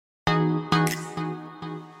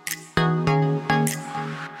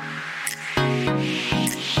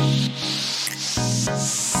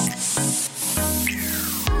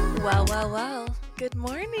Good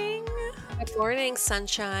morning, Good morning,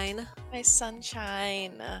 sunshine. my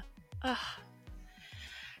sunshine. Ugh.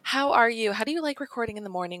 How are you? How do you like recording in the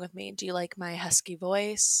morning with me? Do you like my husky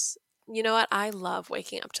voice? You know what? I love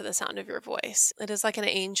waking up to the sound of your voice. It is like an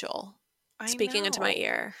angel I speaking into my know.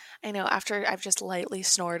 ear. I know. After I've just lightly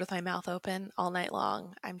snored with my mouth open all night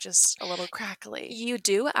long, I'm just a little crackly. You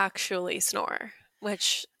do actually snore,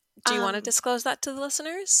 which do you want to Um, disclose that to the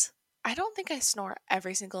listeners? I don't think I snore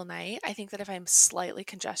every single night. I think that if I'm slightly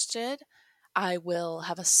congested, I will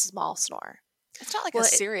have a small snore. It's not like a Well,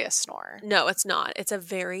 serious snore. no, it's not. It's a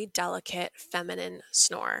very delicate feminine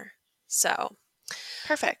snore.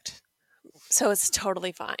 Perfect. So it's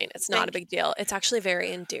totally fine. It's not a Thank big deal. It's actually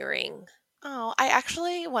very endearing. Oh, I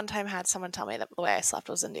actually one time had someone tell me that the way I slept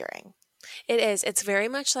was endearing. It is. It's very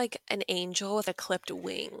much like an angel with a clipped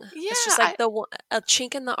wing. Yeah, It's just like a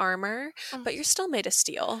chink in the armor, um, but you're still made of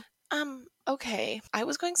steel. okay. I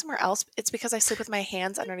was going somewhere else. It's because I sleep with my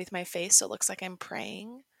hands underneath my face, so it looks like I'm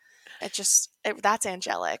praying. That's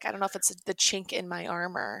angelic. I don't know if it's the chink in my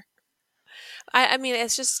armor. I mean,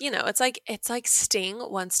 it's just, it's like Sting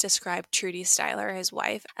once described Trudy Styler, his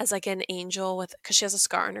wife, as like an angel because she has a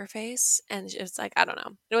scar on her face, and it's like, I don't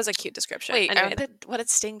know. It was a cute description. Wait, Anyway, what did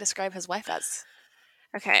Sting describe his wife as?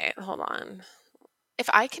 okay, hold on. If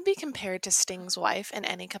I can be compared to Sting's wife in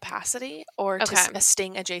any capacity or to Okay. a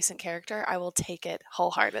Sting adjacent character, I will take it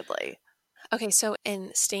wholeheartedly. Okay, so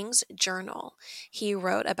in Sting's journal, he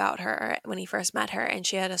wrote about her when he first met her, and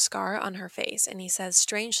she had a scar on her face. And he says,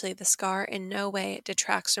 strangely, the scar in no way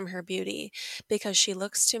detracts from her beauty because she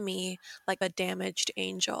looks to me like a damaged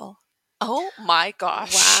angel. Oh my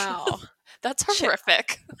gosh. Wow. That's Ch-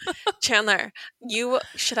 horrific. Chandler,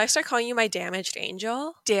 should I start calling you my damaged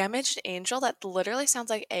angel? Damaged Angel? That literally sounds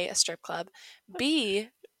like a strip club. B,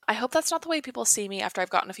 I hope that's not the way people see me after I've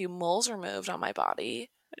gotten a few moles removed on my body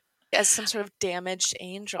as some sort of damaged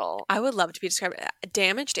angel. I would love to be described. A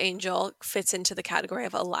damaged angel fits into the category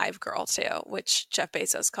of a live girl too, which Jeff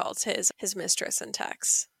Bezos calls his mistress in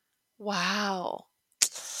text. Wow.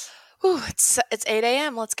 Ooh, it's 8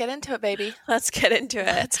 a.m. Let's get into it, baby. Let's get into it.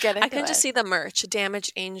 Let's get into I can it. just see the merch: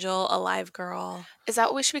 damaged angel, a live girl. Is that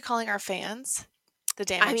what we should be calling our fans? The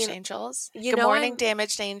Damaged Angels? Good morning,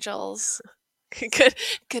 Damaged Angels.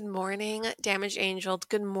 Good morning, damaged angel.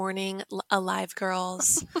 Good morning, alive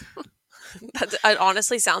girls. It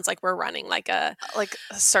honestly sounds like we're running like a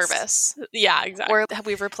service. Yeah, exactly. Or have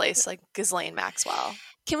we replaced like Ghislaine Maxwell?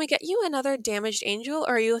 Can we get you another damaged angel,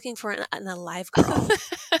 or are you looking for an alive girl?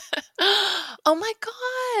 Oh my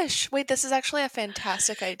gosh. Wait, this is actually a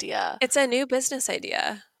fantastic idea. It's a new business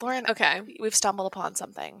idea. Lauren, Okay. We've stumbled upon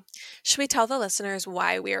something. Should we tell the listeners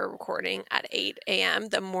why we are recording at 8 a.m.,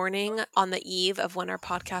 the morning on the eve of when our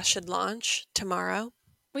podcast should launch tomorrow?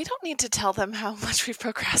 We don't need to tell them how much we've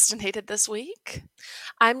procrastinated this week.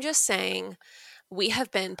 I'm just saying we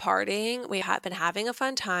have been partying, we have been having a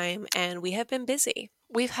fun time, and we have been busy.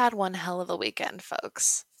 We've had one hell of a weekend,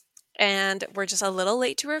 folks. And we're just a little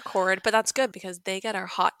late to record, but that's good because they get our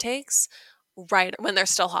hot takes right when they're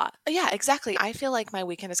still hot. Yeah, exactly. I feel like my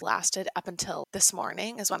weekend has lasted up until this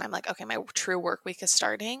morning is when I'm like, okay, my true work week is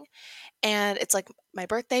starting. And it's like my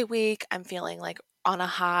birthday week. I'm feeling like on a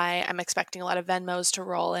high. I'm expecting a lot of Venmos to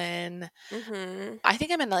roll in. Mm-hmm. I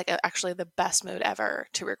think I'm in like actually the best mood ever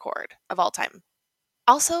to record of all time.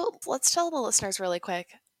 Also, let's tell the listeners really quick.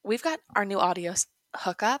 We've got our new audio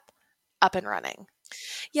hookup up and running.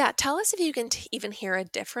 Yeah, tell us if you can even hear a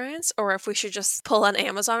difference or if we should just pull an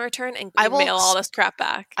Amazon return and mail all this crap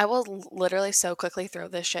back. I will literally so quickly throw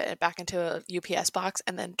this shit back into a UPS box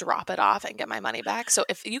and then drop it off and get my money back. So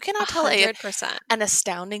if you cannot tell 100%. An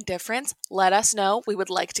astounding difference, let us know. We would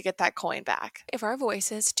like to get that coin back. If our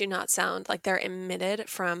voices do not sound like they're emitted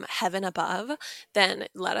from heaven above, then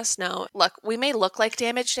let us know. Look, we may look like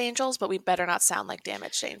damaged angels, but we better not sound like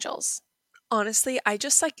damaged angels. Honestly, I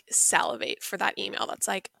just like salivate for that email that's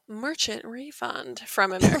like merchant refund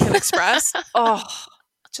from American Express. Oh,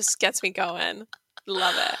 just gets me going.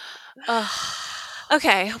 Love it.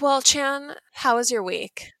 Okay, well, Chan, how was your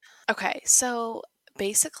week? Okay, so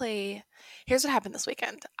basically, here's what happened this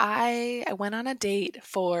weekend. I went on a date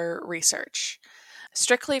for research.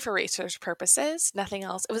 Strictly for research purposes, nothing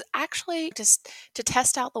else. It was actually just to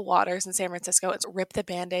test out the waters in San Francisco and rip the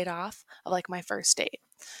Band-Aid off of like my first date.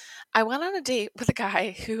 I went on a date with a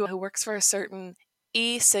guy who works for a certain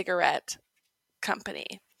e-cigarette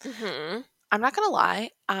company. Mm-hmm. I'm not going to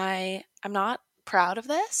lie, I'm not proud of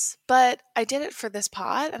this, but I did it for this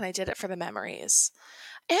pod and I did it for the memories.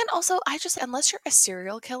 And also, unless you're a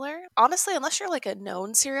serial killer, honestly, unless you're like a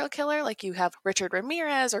known serial killer, like you have Richard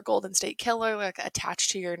Ramirez or Golden State Killer like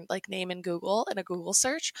attached to your like name in Google in a Google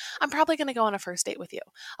search, I'm probably going to go on a first date with you.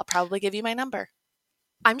 I'll probably give you my number.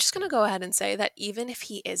 I'm just going to go ahead and say that even if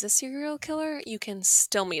he is a serial killer, you can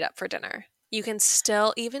still meet up for dinner. You can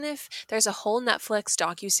still, even if there's a whole Netflix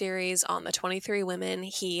docuseries on the 23 women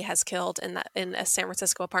he has killed in a San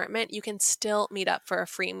Francisco apartment, you can still meet up for a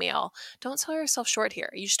free meal. Don't sell yourself short here.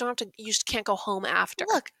 You just don't have to. You just can't go home after.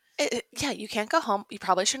 Look, yeah, you can't go home. You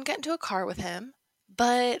probably shouldn't get into a car with him,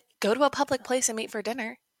 but go to a public place and meet for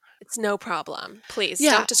dinner. It's no problem. Please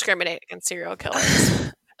Yeah. don't discriminate against serial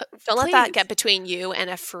killers. Don't let that Please. get between you and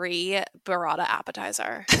a free burrata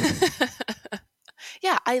appetizer.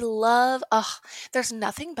 Yeah, there's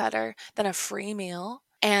nothing better than a free meal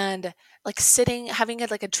and like having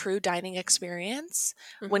like a true dining experience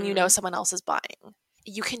when you know Mhm. someone else is buying.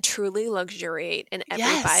 You can truly luxuriate in every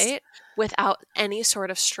Yes. bite without any sort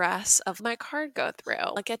of stress of my card go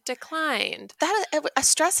through, like it declined. That is a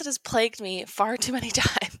stress that has plagued me far too many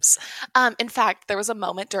times. In fact, there was a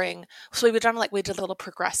moment so we did a little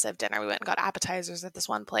progressive dinner. We went and got appetizers at this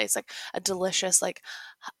one place, like a delicious like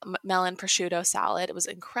melon prosciutto salad. It was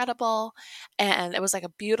incredible, and it was like a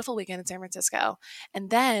beautiful weekend in San Francisco. And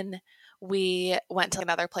then we went to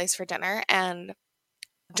another place for dinner, and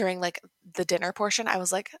during like the dinner portion, I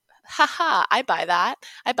was like, haha, I buy that.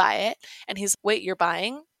 I buy it. And he's, wait, you're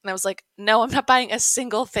buying? And I was like, no, I'm not buying a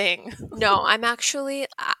single thing. No, I'm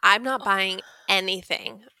not buying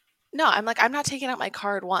anything. No, I'm not taking out my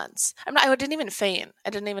card once. I didn't even feign. I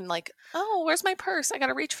didn't even like, oh, where's my purse? I got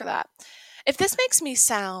to reach for that. If this makes me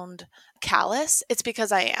sound callous, it's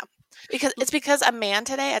because I am. Because a man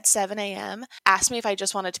today at 7 a.m. asked me if I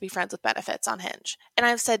just wanted to be friends with benefits on Hinge. And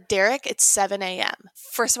I've said, Derek, it's 7 a.m.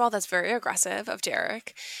 First of all, that's very aggressive of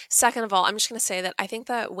Derek. Second of all, I'm just going to say that I think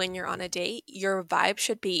that when you're on a date, your vibe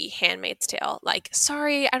should be Handmaid's Tale. Like,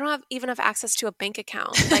 sorry, I don't even have access to a bank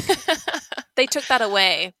account. Like, they took that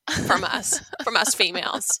away from us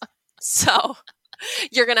females. So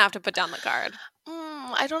you're going to have to put down the card.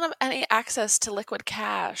 I don't have any access to liquid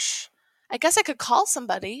cash. I guess I could call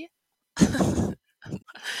somebody.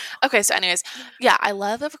 Okay, so anyways, yeah, I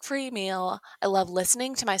love a free meal. I love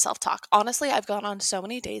listening to myself talk. Honestly, I've gone on so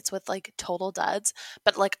many dates with like total duds,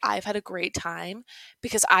 but like I've had a great time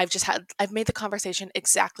because I've made the conversation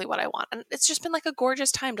exactly what I want. And it's just been like a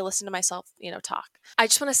gorgeous time to listen to myself, talk. I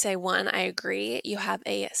just want to say, one, I agree. You have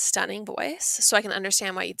a stunning voice, so I can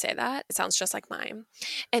understand why you'd say that. It sounds just like mine.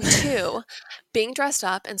 And two, being dressed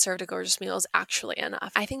up and served a gorgeous meal is actually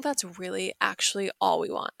enough. I think that's really actually all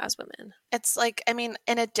we want as women. It's like,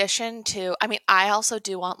 in addition to, I also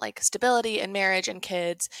do want like stability and marriage and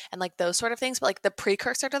kids and like those sort of things, but like the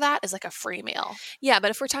precursor to that is like a free meal. Yeah,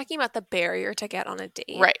 but if we're talking about the barrier to get on a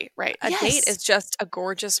date, right. A date is just a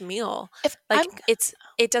gorgeous meal.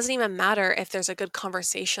 It doesn't even matter if there's a good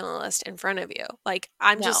conversationalist in front of you. Like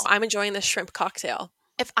I'm enjoying this shrimp cocktail.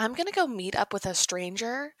 If I'm going to go meet up with a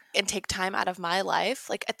stranger and take time out of my life,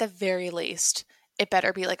 like at the very least, it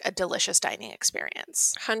better be like a delicious dining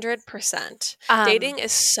experience. 100%. Dating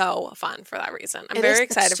is so fun for that reason. I'm very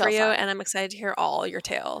excited for you, and I'm excited to hear all your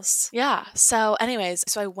tales. Yeah. So anyways,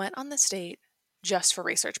 I went on this date just for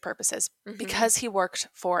research purposes because he worked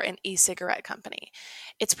for an e-cigarette company.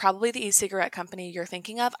 It's probably the e-cigarette company you're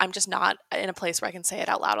thinking of. I'm just not in a place where I can say it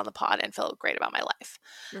out loud on the pod and feel great about my life.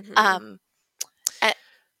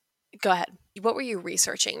 Go ahead. What were you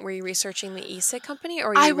researching? Were you researching the e-cig company, or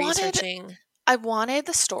were you researching? I wanted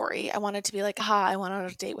the story. I wanted to be like, I went on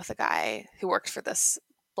a date with a guy who worked for this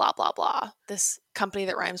blah, blah, blah, this company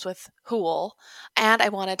that rhymes with Hool. And I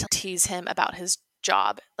wanted to tease him about his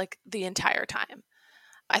job like the entire time.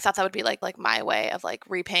 I thought that would be like my way of like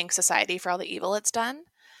repaying society for all the evil it's done.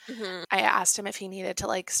 I asked him if he needed to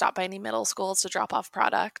like stop by any middle schools to drop off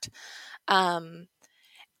product.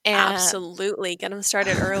 Absolutely, get him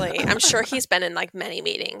started early. I'm sure he's been in like many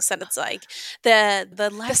meetings that it's like the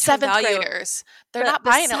seventh graders, they're not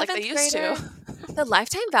buying it like they used to. The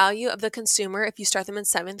lifetime value of the consumer if you start them in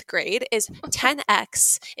 7th grade is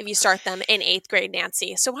 10x if you start them in 8th grade,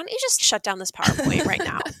 Nancy. So why don't you just shut down this PowerPoint right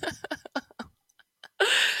now?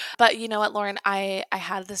 But you know what, Lauren, I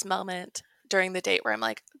had this moment during the date where I'm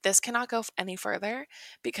like, this cannot go any further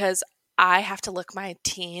because I have to look my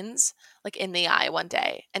teens like in the eye one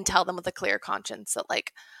day and tell them with a clear conscience that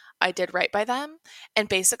like I did right by them. And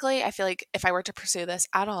basically, I feel like if I were to pursue this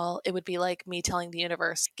at all, it would be like me telling the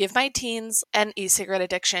universe, give my teens an e-cigarette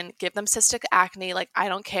addiction, give them cystic acne. Like, I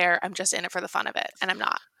don't care. I'm just in it for the fun of it. And I'm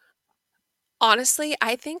not. Honestly,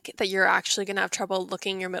 I think that you're actually going to have trouble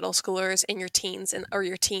looking your middle schoolers and your teens or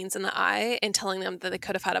your teens in the eye and telling them that they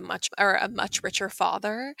could have had a much richer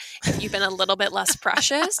father if you've been a little bit less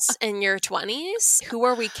precious in your 20s. Who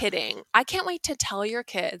are we kidding? I can't wait to tell your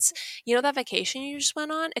kids, you know, that vacation you just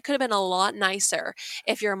went on, it could have been a lot nicer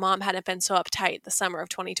if your mom hadn't been so uptight the summer of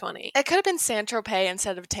 2020. It could have been Saint-Tropez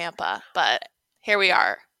instead of Tampa, but here we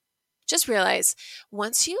are. Just realize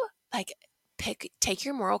once you take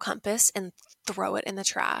your moral compass and throw it in the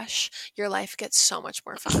trash, your life gets so much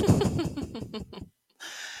more fun.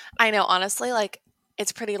 I know, honestly, like,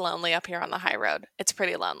 it's pretty lonely up here on the high road. It's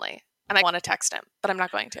pretty lonely. And I want to text him, but I'm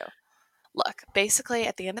not going to. Look, basically,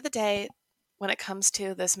 at the end of the day, when it comes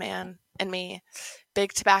to this man and me,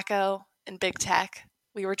 big tobacco and big tech,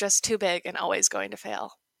 we were just too big and always going to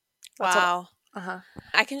fail. Wow.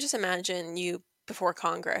 I can just imagine you before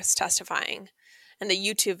Congress testifying and the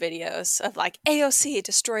YouTube videos of like AOC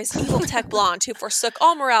destroys evil tech blonde who forsook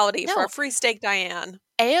all morality for a free steak Diane.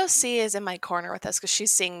 AOC is in my corner with us because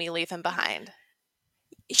she's seeing me leave him behind.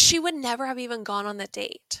 She would never have even gone on the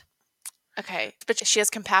date. Okay, but she has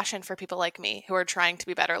compassion for people like me who are trying to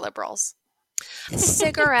be better liberals.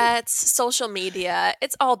 Cigarettes, social media,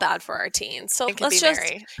 it's all bad for our teens. So let's just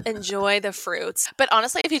enjoy the fruits. But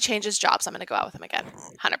honestly, if he changes jobs, I'm going to go out with him again.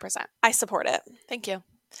 100%. I support it. Thank you.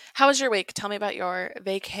 How was your week? Tell me about your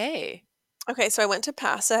vacay. Okay, so I went to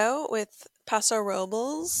Paso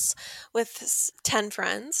Robles with 10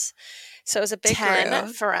 friends. So it was a big 10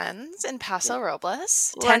 group. friends in Paso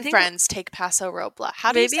Robles. Well, 10 friends take Paso Robles.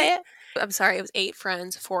 How do you say it? I'm sorry, it was 8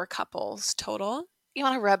 friends, 4 couples total. You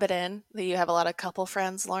want to rub it in that you have a lot of couple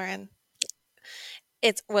friends, Lauren?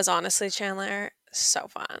 It was honestly, Chandler, so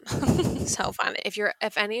fun. So fun.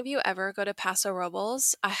 If any of you ever go to Paso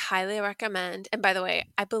Robles, I highly recommend. And by the way,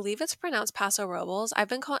 I believe it's pronounced Paso Robles. I've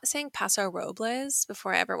been saying Paso Robles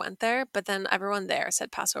before I ever went there, but then everyone there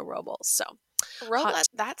said Paso Robles. So Robles,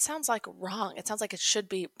 that sounds like wrong. It sounds like it should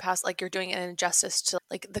be like you're doing an injustice to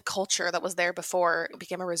like the culture that was there before it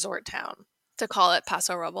became a resort town. To call it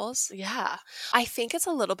Paso Robles? Yeah. I think it's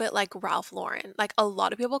a little bit like Ralph Lauren. Like a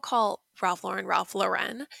lot of people call Ralph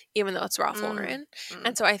Lauren, even though it's Ralph Lauren.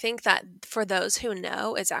 And so I think that for those who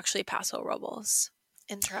know, it's actually Paso Robles.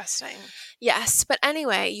 Interesting. Yes. But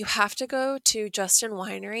anyway, you have to go to Justin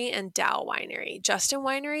Winery and Dow Winery. Justin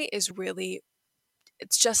Winery is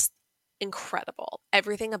it's just incredible.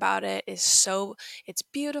 Everything about it is it's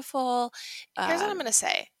beautiful. Here's what I'm going to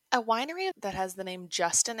say. A winery that has the name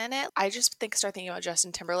Justin in it, I just start thinking about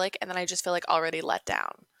Justin Timberlake, and then I just feel like already let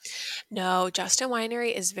down. No, Justin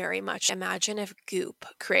Winery is very much, imagine if Goop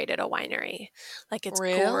created a winery. Like it's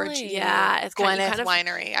gorgeous. Yeah. It's Gwyneth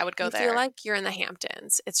Winery. I would go there. I feel like you're in the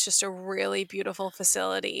Hamptons. It's just a really beautiful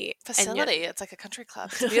facility. It's like a country club.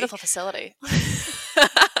 It's a beautiful facility.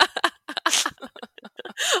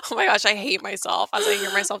 Oh my gosh, I hate myself as I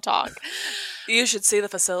hear myself talk. You should see the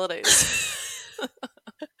facilities.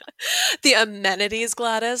 The amenities,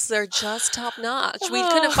 Gladys, they're just top notch. We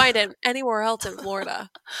couldn't find it anywhere else in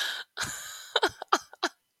Florida.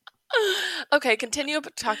 Okay, continue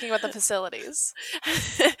talking about the facilities.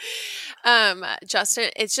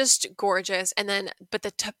 Justin, it's just gorgeous. And then, but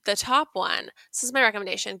the top one, this is my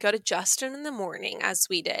recommendation, go to Justin in the morning as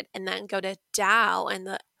we did, and then go to Dow in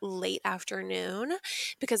the late afternoon,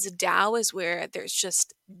 because Dow is where there's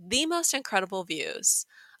just the most incredible views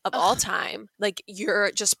of all time. Like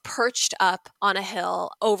you're just perched up on a hill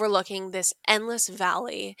overlooking this endless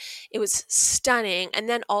valley. It was stunning. And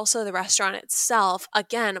then also the restaurant itself,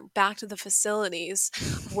 again, back to the facilities,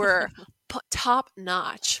 were top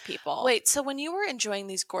notch, people. Wait, so when you were enjoying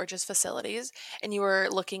these gorgeous facilities and you were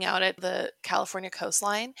looking out at the California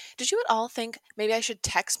coastline, did you at all think maybe I should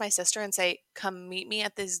text my sister and say, come meet me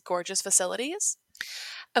at these gorgeous facilities?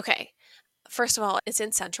 Okay. First of all, it's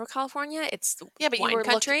in Central California. It's but wine you were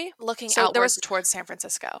country. looking outwards towards San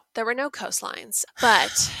Francisco. There were no coastlines.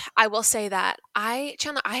 But I will say that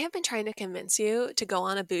Chandler, I have been trying to convince you to go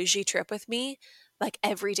on a bougie trip with me like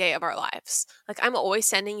every day of our lives. Like I'm always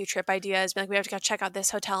sending you trip ideas, like we have to go check out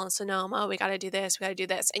this hotel in Sonoma. We got to do this. We got to do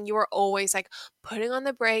this. And you are always like putting on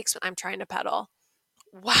the brakes when I'm trying to pedal.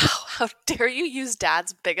 Wow. How dare you use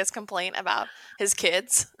Dad's biggest complaint about his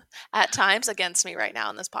kids at times against me right now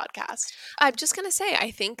in this podcast. I'm just going to say,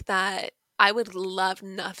 I think that I would love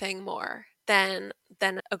nothing more than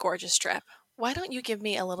a gorgeous trip. Why don't you give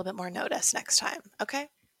me a little bit more notice next time? Okay.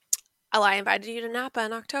 Oh, I invited you to Napa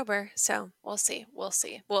in October, so We'll see. We'll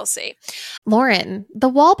see. we'll see. Lauren, the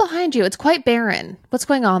wall behind you, it's quite barren. What's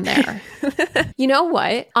going on there? You know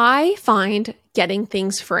what? I find getting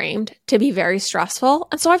things framed to be very stressful,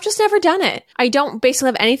 and so I've just never done it. I don't basically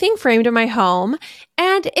have anything framed in my home,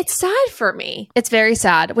 and it's sad for me. It's very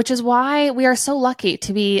sad, which is why we are so lucky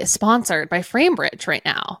to be sponsored by FrameBridge right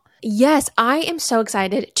now. Yes, I am so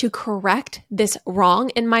excited to correct this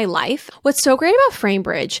wrong in my life. What's so great about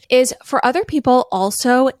FrameBridge is for other people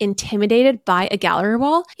also intimidated by a gallery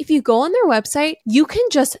wall, if you go on their website, you can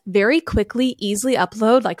just very quickly, easily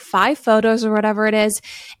upload like 5 photos or whatever it is,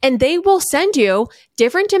 and they will send you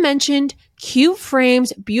different dimensioned, cute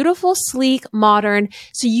frames, beautiful, sleek, modern,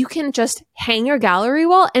 so you can just hang your gallery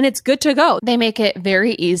wall and it's good to go. They make it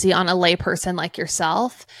very easy on a layperson like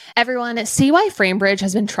yourself. Everyone, see why FrameBridge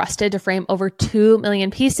has been trusted to frame over 2 million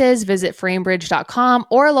pieces. Visit framebridge.com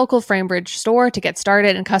or a local FrameBridge store to get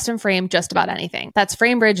started and custom frame just about anything. That's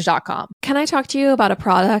framebridge.com. Can I talk to you about a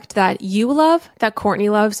product that you love, that Courtney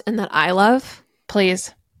loves, and that I love?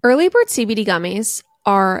 Please. Early Bird CBD gummies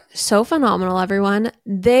are so phenomenal, everyone.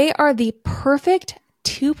 They are the perfect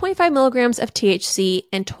 2.5 milligrams of THC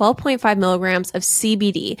and 12.5 milligrams of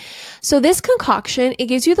CBD. So this concoction, it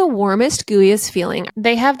gives you the warmest, gooeyest feeling.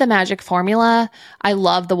 They have the magic formula. I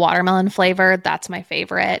love the watermelon flavor. That's my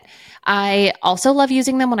favorite. I also love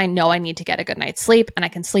using them when I know I need to get a good night's sleep and I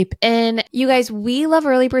can sleep in. You guys, we love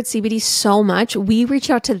Early Bird CBD so much. We reached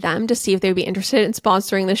out to them to see if they would be interested in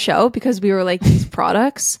sponsoring the show because we were like, these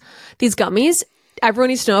products, these gummies, everyone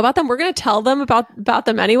needs to know about them. We're going to tell them about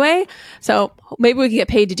them anyway. So maybe we can get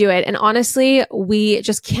paid to do it. And honestly, we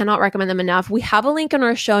just cannot recommend them enough. We have a link in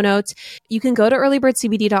our show notes. You can go to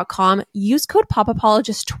earlybirdcbd.com, use code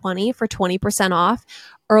POPApologist20 for 20% off.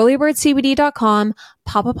 earlybirdcbd.com,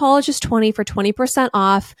 POPApologist20 for 20%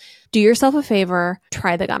 off. Do yourself a favor,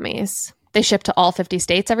 try the gummies. They ship to all 50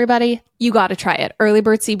 states, everybody. You got to try it.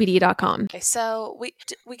 earlybirdcbd.com. Okay, so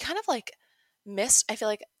we kind of like missed, I feel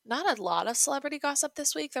like, not a lot of celebrity gossip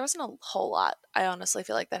this week. There wasn't a whole lot, I honestly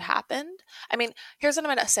feel like, that happened. I mean, here's what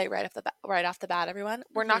I'm going to say right off the bat, everyone.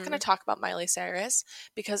 We're not going to talk about Miley Cyrus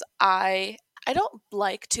because I don't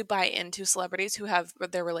like to buy into celebrities who have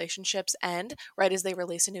their relationships end right as they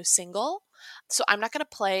release a new single. So I'm not going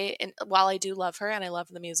to play in, while I do love her and I love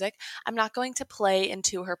the music, I'm not going to play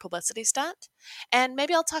into her publicity stunt. And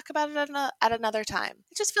maybe I'll talk about it at another time.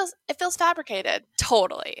 It feels fabricated.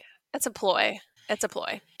 Totally. It's a ploy. It's a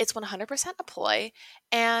ploy. It's 100% a ploy,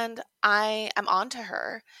 and I am on to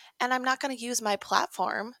her, and I'm not going to use my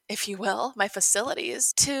platform, if you will, my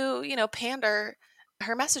facilities, to, pander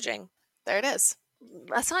her messaging. There it is.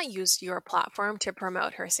 Let's not use your platform to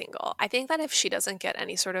promote her single. I think that if she doesn't get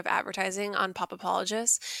any sort of advertising on Pop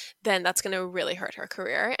Apologists, then that's going to really hurt her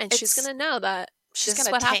career, and she's going to know that she's this is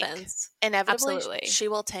going what to tank. happens. Inevitably, Absolutely. She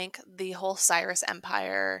will tank. The whole Cyrus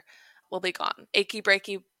empire will be gone. Achy,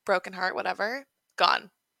 breaky, broken heart, whatever.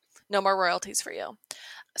 Gone. No more royalties for you.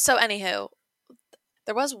 So anywho,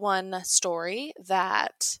 there was one story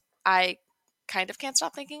that I kind of can't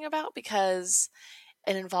stop thinking about because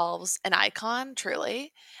it involves an icon,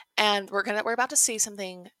 truly, and we're about to see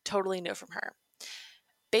something totally new from her.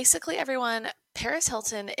 Basically, everyone, Paris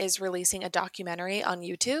Hilton is releasing a documentary on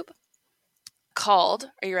YouTube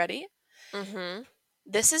called, are you ready? Mm-hmm.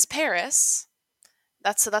 This is Paris.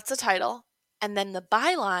 That's the title. And then the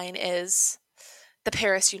byline is The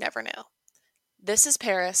Paris You Never Knew. This is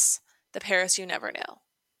Paris, the Paris you never knew.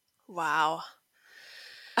 Wow.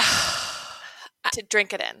 To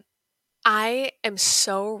drink it in. I am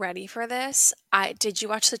so ready for this. Did you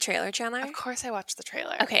watch the trailer, Chandler? Of course I watched the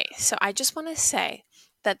trailer. Okay, so I just want to say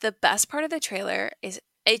that the best part of the trailer is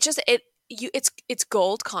it's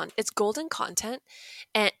golden content,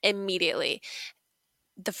 and immediately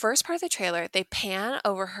the first part of the trailer, they pan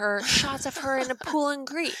over her, shots of her in a pool in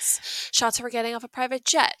Greece, shots of her getting off a private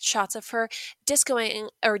jet, shots of her discoing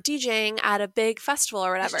or DJing at a big festival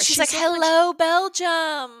or whatever. She's like, hello,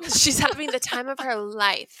 Belgium. She's having the time of her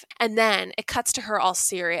life. And then it cuts to her all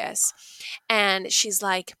serious. And she's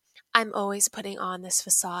like, I'm always putting on this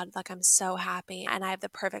facade, like I'm so happy and I have the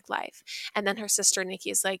perfect life. And then her sister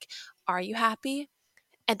Nikki's like, are you happy?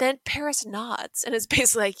 And then Paris nods and is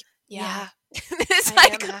basically like, yeah. I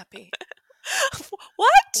am happy.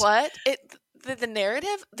 What? The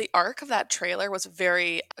narrative, the arc of that trailer was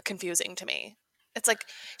very confusing to me. It's like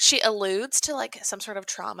she alludes to like some sort of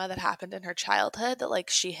trauma that happened in her childhood that like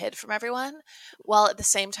she hid from everyone, while at the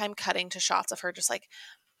same time cutting to shots of her just like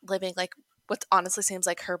living like what honestly seems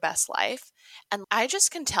like her best life. And I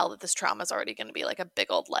just can tell that this trauma is already going to be like a big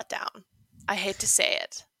old letdown. I hate to say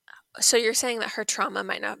it. So you're saying that her trauma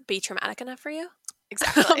might not be traumatic enough for you?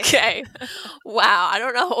 Exactly. Okay. Wow. I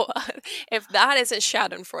don't know if that isn't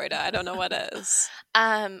Schadenfreude. I don't know what is.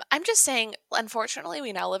 I'm just saying, unfortunately,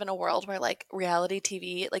 we now live in a world where like reality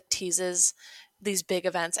TV like teases these big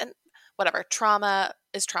events, and whatever, trauma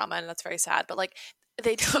is trauma and that's very sad, but like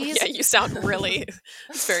they tease Yeah, you sound really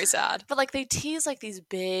very sad. but like they tease like these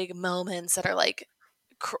big moments that are like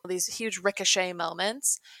these huge ricochet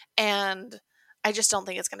moments, and I just don't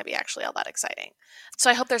think it's going to be actually all that exciting. So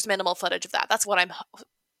I hope there's minimal footage of that. That's what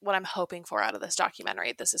I'm hoping for out of this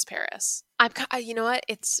documentary. This is Paris. You know what?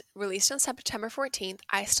 It's released on September 14th.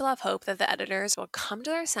 I still have hope that the editors will come to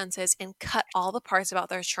their senses and cut all the parts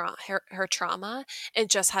about her trauma and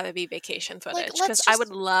just have it be vacation footage. Because I would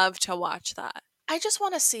love to watch that. I just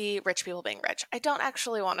want to see rich people being rich. I don't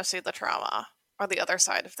actually want to see the trauma or the other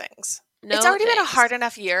side of things. No, it's already been a hard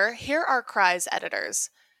enough year. Here are cries, editors.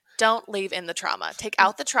 Don't leave in the trauma. Take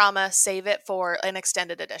out the trauma, save it for an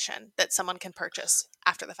extended edition that someone can purchase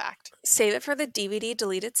after the fact. Save it for the DVD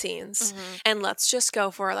deleted scenes, and let's just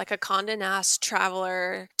go for like a Condé Nast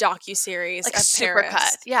Traveler docuseries, like of Supercut.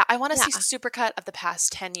 Paris. Yeah, I want to see Supercut of the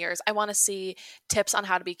past 10 years. I want to see tips on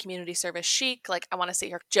how to be community service chic. Like, I want to see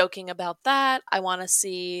her joking about that. I want to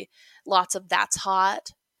see lots of "that's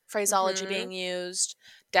hot" phraseology being used.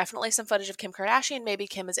 Definitely some footage of Kim Kardashian. Maybe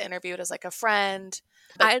Kim is interviewed as like a friend.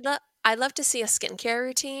 I'd love to see a skincare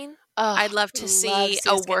routine. I'd love to see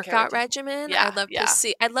a workout regimen. Yeah, I'd love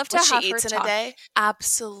to what have she her eats in talk. a day.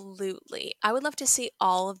 Absolutely. I would love to see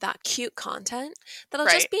all of that cute content that'll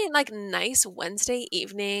just be like nice Wednesday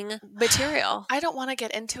evening material. I don't want to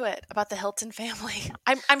get into it about the Hilton family.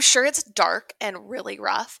 I'm sure it's dark and really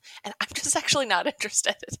rough, and I'm just actually not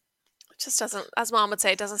interested. It just doesn't, as Mom would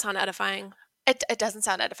say, it doesn't sound edifying. It doesn't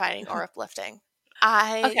sound edifying or uplifting.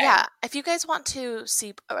 If you guys want to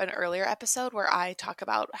see an earlier episode where I talk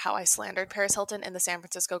about how I slandered Paris Hilton in the San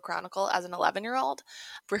Francisco Chronicle as an 11-year-old,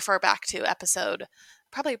 refer back to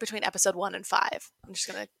probably between episode 1 and 5. I'm just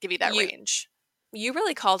going to give you that range. You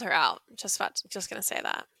really called her out. Just going to say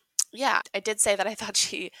that. Yeah, I did say that I thought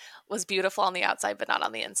she was beautiful on the outside, but not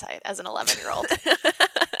on the inside as an 11-year-old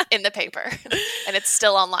in the paper. And it's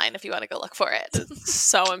still online if you want to go look for it. It's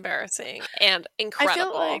so embarrassing and incredible. I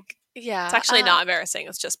feel like, it's actually not embarrassing.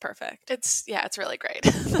 It's just perfect. It's really great.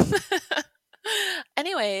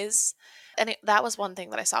 Anyways, that was one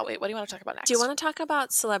thing that I saw. Wait, what do you want to talk about next? Do you want to talk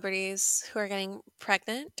about celebrities who are getting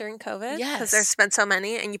pregnant during COVID? Yes. Because there's been so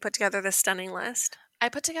many, and you put together this stunning list. I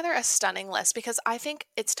put together a stunning list because I think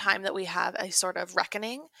it's time that we have a sort of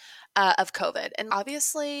reckoning of COVID. And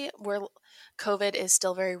obviously, COVID is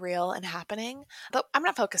still very real and happening, but I'm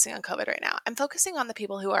not focusing on COVID right now. I'm focusing on the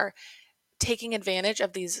people who are taking advantage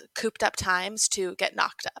of these cooped up times to get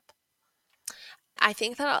knocked up. I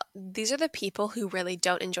think that these are the people who really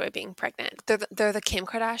don't enjoy being pregnant. They're the Kim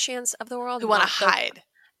Kardashians of the world who want to hide,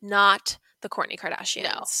 not the Kourtney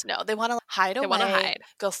Kardashians. No, they want to hide away. They want to hide,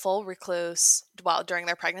 go full recluse during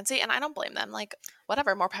their pregnancy, and I don't blame them. Like,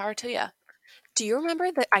 whatever, more power to you. Do you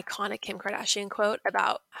remember the iconic Kim Kardashian quote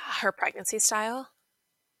about her pregnancy style?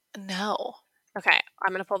 No. Okay,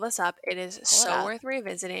 I'm going to pull this up. It is so worth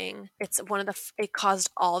revisiting. It's it caused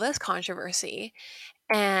all this controversy,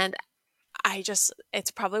 and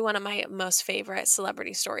it's probably one of my most favorite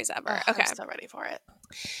celebrity stories ever. Okay. I'm so ready for it.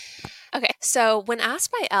 Okay, so when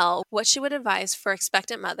asked by Elle what she would advise for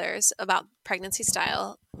expectant mothers about pregnancy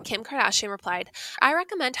style, Kim Kardashian replied, "I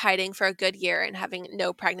recommend hiding for a good year and having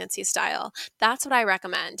no pregnancy style. That's what I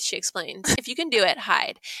recommend," she explained. "If you can do it,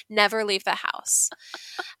 hide. Never leave the house."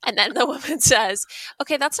 And then the woman says,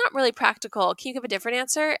 "Okay, that's not really practical. Can you give a different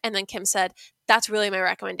answer?" And then Kim said, "That's really my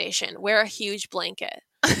recommendation. Wear a huge blanket."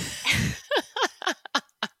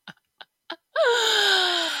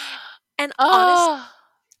 And honestly,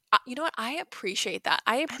 you know what? I appreciate that.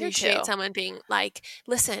 I appreciate someone being like,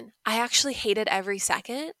 "Listen, I actually hated every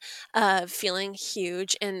second of feeling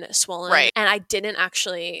huge and swollen. Right. And I didn't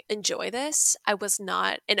actually enjoy this. I was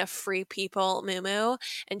not in a free people moo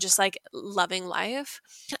and just like loving life."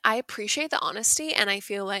 I appreciate the honesty, and I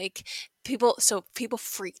feel like people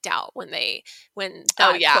freaked out when that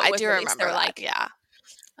I do remember. They're like,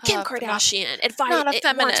 Kim Kardashian advised not a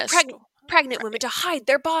feminist. Pregnant women to hide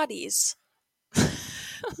their bodies.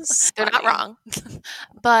 They're not wrong.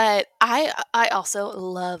 But I also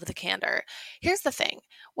love the candor. Here's the thing.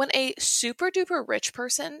 When a super duper rich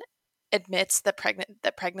person admits that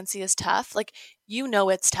pregnancy is tough, like, you know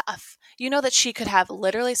it's tough. You know that she could have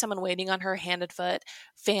literally someone waiting on her hand and foot,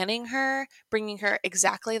 fanning her, bringing her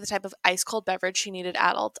exactly the type of ice cold beverage she needed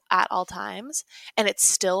at all times, and it's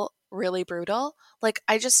still really brutal. Like,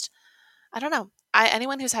 I don't know.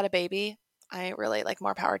 Anyone who's had a baby, I really like,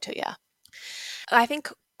 more power to you. I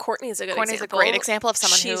think Courtney's a good Courtney's example. a great example of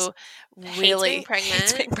someone She's who hates really being pregnant.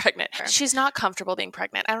 hates being pregnant. She's not comfortable being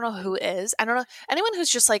pregnant. I don't know who is. I don't know anyone who's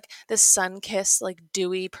just like this sun-kissed, like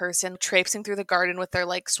dewy person traipsing through the garden with their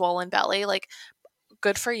like swollen belly. Like,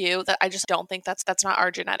 good for you. That I just don't think that's not our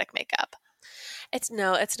genetic makeup. It's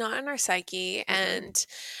not in our psyche, and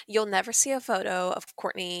you'll never see a photo of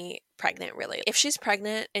Courtney pregnant, really. If she's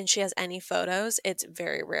pregnant and she has any photos, it's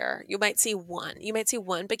very rare. You might see one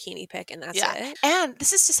bikini pic, and that's it. And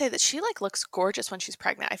this is to say that she like looks gorgeous when she's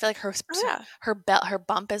pregnant. I feel like her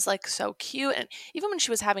bump is like so cute, and even when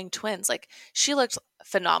she was having twins, like she looked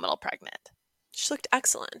phenomenal pregnant. She looked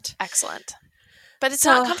excellent. But it's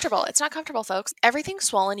not comfortable. It's not comfortable, folks. Everything's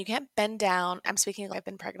swollen. You can't bend down. I'm speaking like I've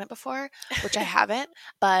been pregnant before, which I haven't.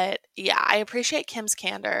 But yeah, I appreciate Kim's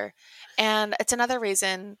candor. And it's another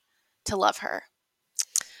reason to love her.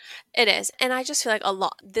 It is. And I just feel like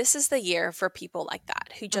this is the year for people like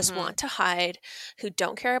that who just want to hide, who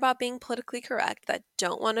don't care about being politically correct, that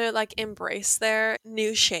don't want to like embrace their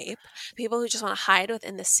new shape, people who just want to hide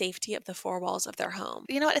within the safety of the four walls of their home.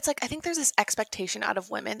 You know what? It's like, I think there's this expectation out of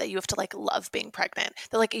women that you have to like love being pregnant.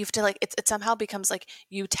 That like you have to like, it somehow becomes like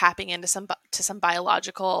you tapping into some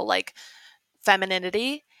biological like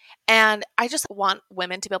femininity. And I just want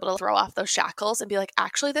women to be able to throw off those shackles and be like,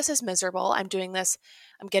 actually, this is miserable. I'm doing this.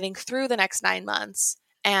 I'm getting through the next 9 months.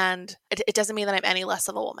 And it doesn't mean that I'm any less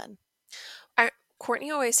of a woman.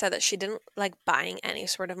 Courtney always said that she didn't like buying any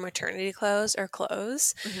sort of maternity clothes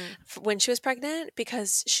when she was pregnant,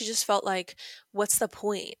 because she just felt like, what's the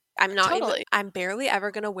point? I'm barely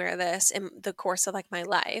ever going to wear this in the course of like my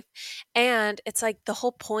life. And it's like the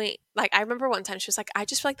whole point, like I remember one time she was like, I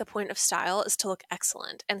just feel like the point of style is to look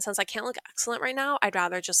excellent. And since I can't look excellent right now, I'd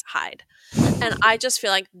rather just hide. And I just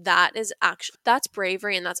feel like that's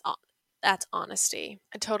bravery, and that's honesty.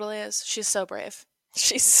 It totally is. She's so brave.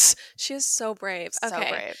 She is so brave. So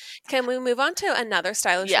brave. Can we move on to another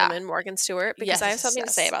stylish woman, Morgan Stewart? Because I have something to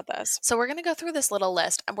say about this. So we're going to go through this little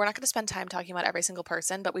list. We're not going to spend time talking about every single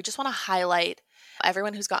person, but we just want to highlight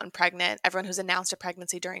everyone who's gotten pregnant, everyone who's announced a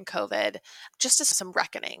pregnancy during COVID, just as some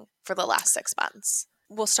reckoning for the last 6 months.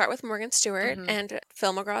 We'll start with Morgan Stewart and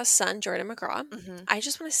Phil McGraw's son, Jordan McGraw. I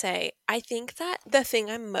just want to say, I think that the thing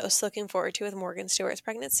I'm most looking forward to with Morgan Stewart's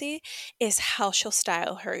pregnancy is how she'll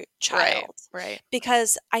style her child. Right.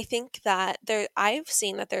 Because I think that I've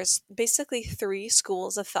seen that there's basically 3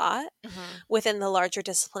 schools of thought within the larger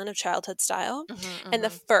discipline of childhood style. And the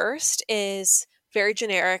first is very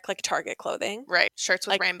generic, like Target clothing. Right. Shirts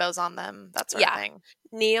with rainbows on them, that sort of thing.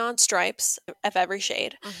 Neon stripes of every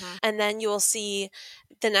shade. And then you will see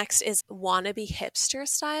the next is wannabe hipster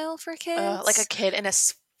style for kids. Like a kid in a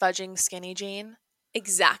fudging skinny jean.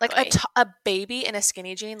 Exactly. Like a baby in a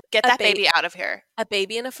skinny jean. Get that baby out of here. A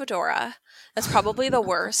baby in a fedora. That's probably the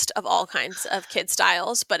worst of all kinds of kid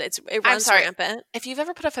styles, but it runs rampant. If you've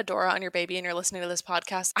ever put a fedora on your baby and you're listening to this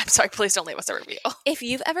podcast, I'm sorry, please don't leave us a review. If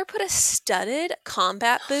you've ever put a studded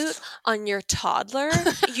combat boot on your toddler,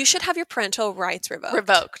 you should have your parental rights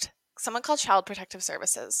revoked. Someone called Child Protective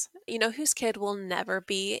Services. You know whose kid will never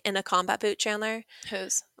be in a combat boot, Chandler?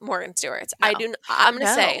 Whose? Morgan Stewart's. No. I'm going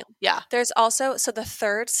to say. Yeah. There's also, so the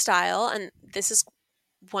third style, and this is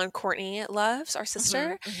one Courtney loves, our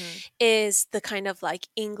sister, is the kind of like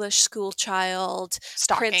English school child,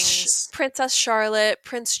 stockings, Princess Charlotte,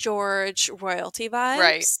 Prince George, royalty vibes.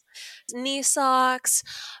 Right. Knee socks,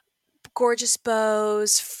 gorgeous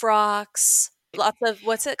bows, frocks, lots of,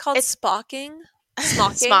 what's it called? Smocking.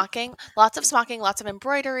 Lots of smocking, lots of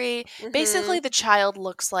embroidery. Basically, the child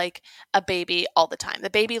looks like a baby all the time. The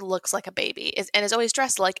baby looks like a baby and is always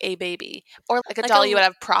dressed like a baby, or like a doll you would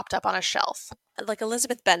have propped up on a shelf. Like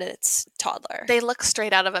Elizabeth Bennet's toddler. They look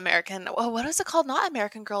straight out of American. Well, what is it called? Not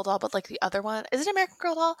American Girl doll, but like the other one. Is it American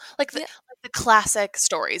Girl doll? Like the classic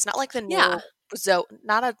stories, not like the new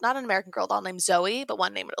not an American Girl doll named Zoe, but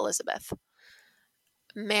one named Elizabeth.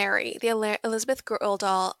 Mary, the Elizabeth Girl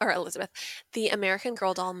doll, the American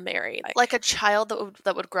Girl doll Mary. Like a child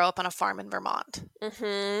that would grow up on a farm in Vermont.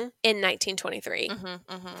 In 1923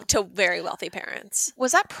 to very wealthy parents.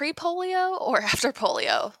 Was that pre-polio or after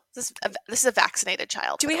polio? This is a vaccinated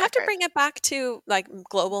child. Do we have to bring it back to like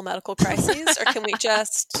global medical crises, or can we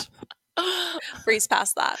just breeze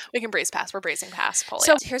past that? We can breeze past. We're breezing past polio.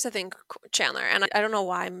 So here's the thing, Chandler, and I don't know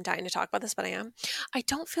why I'm dying to talk about this, but I am. I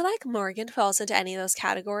don't feel like Morgan falls into any of those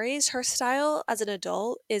categories. Her style as an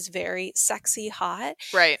adult is very sexy, hot.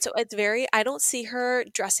 Right. So it's very, I don't see her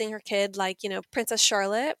dressing her kid like, Princess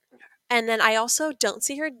Charlotte. And then I also don't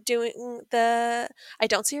see her doing the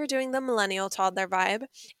millennial toddler vibe,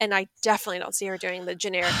 and I definitely don't see her doing the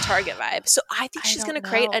generic Target vibe. So I think I she's going to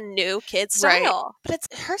don't create a know. new kid Right. style. But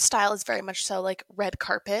her style is very much so like red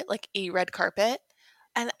carpet, like red carpet.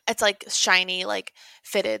 And it's like shiny, like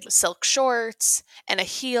fitted silk shorts and a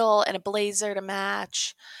heel and a blazer to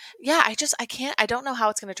match. Yeah, I don't know how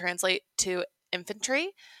it's going to translate to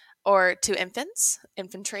infantry or to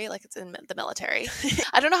infantry, like it's in the military.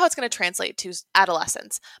 I don't know how it's going to translate to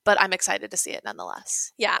adolescence, but I'm excited to see it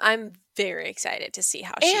nonetheless. Yeah, I'm very excited to see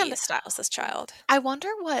how she styles this child. I wonder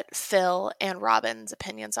what Phil and Robin's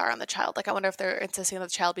opinions are on the child. Like, I wonder if they're insisting that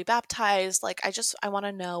the child be baptized. Like, I want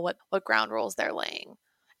to know what ground rules they're laying.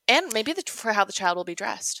 And maybe for how the child will be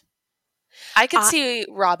dressed. I could see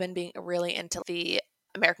Robin being really into the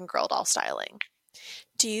American Girl doll styling.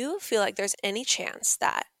 Do you feel like there's any chance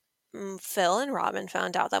that Phil and Robin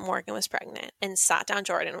found out that Morgan was pregnant and sat down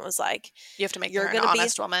Jordan and was like, you have to make her an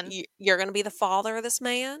honest woman. You're going to be the father of this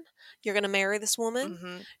man. You're going to marry this woman.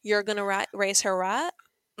 Mm-hmm. You're going to raise her right.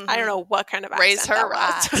 Mm-hmm. I don't know what kind of raise her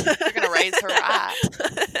right. You're going to raise her right.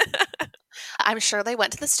 I'm sure they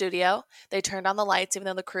went to the studio. They turned on the lights, even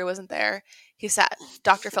though the crew wasn't there.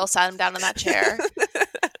 Dr. Phil sat him down in that chair.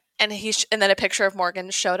 And and then a picture of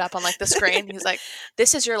Morgan showed up on like the screen. He's like,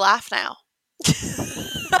 "This is your laugh now."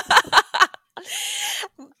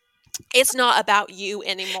 It's not about you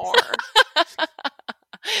anymore.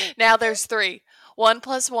 Now there's 3. 1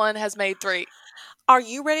 + 1 has made 3. Are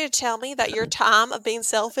you ready to tell me that your time of being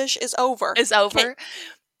selfish is over? Is over.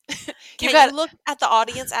 Can you look at the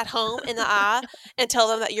audience at home in the eye and tell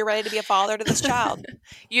them that you're ready to be a father to this child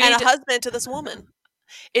and a husband to this woman?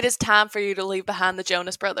 It is time for you to leave behind the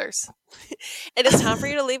Jonas Brothers. It is time for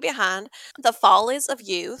you to leave behind the follies of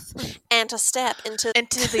youth and to step into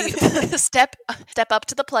the step up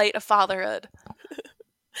to the plate of fatherhood.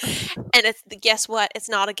 And guess what? It's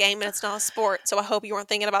not a game and it's not a sport. So I hope you weren't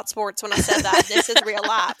thinking about sports when I said that. This is real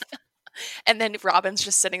life. And then Robin's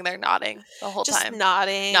just sitting there nodding the whole time.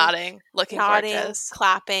 Nodding, looking gorgeous,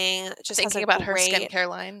 clapping, just thinking about her skincare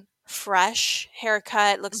line. Fresh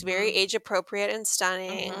haircut, looks very age appropriate and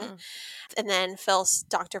stunning. Mm-hmm. And then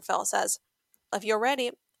Dr. Phil says, "If you're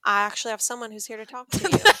ready, I actually have someone who's here to talk to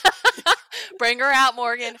you." Bring her out,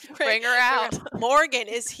 Morgan. Bring her out. Morgan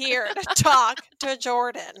is here to talk to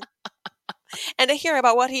Jordan and to hear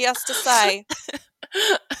about what he has to say.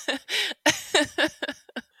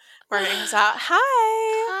 Morgan comes out.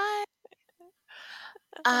 Hi.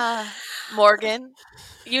 Morgan,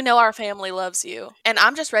 you know our family loves you. And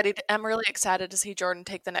I'm just I'm really excited to see Jordan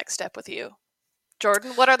take the next step with you.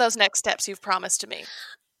 Jordan, what are those next steps you've promised to me?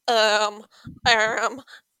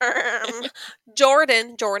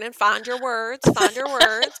 Jordan, find your words.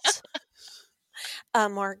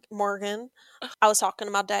 Morgan, I was talking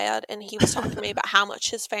to my dad, and he was talking to me about how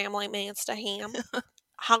much his family means to him,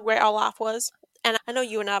 how great our life was. And I know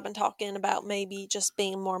you and I have been talking about maybe just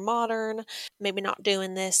being more modern, maybe not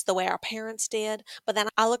doing this the way our parents did. But then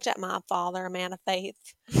I looked at my father, a man of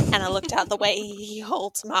faith, and I looked at the way he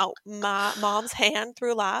holds my mom's hand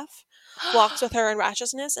through life, walks with her in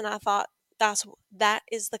righteousness, and I thought, that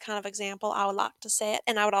is the kind of example I would like to set,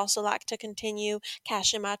 and I would also like to continue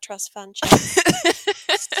cashing my trust fund checks.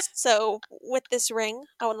 So, with this ring,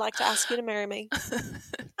 I would like to ask you to marry me.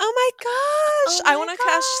 Oh my gosh! I want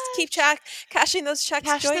to keep cashing those checks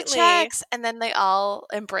jointly. The checks, and then they all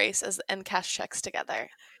embrace and cash checks together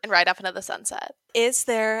and ride off into the sunset. Is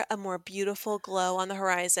there a more beautiful glow on the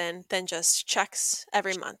horizon than just checks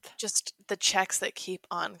every month? Just the checks that keep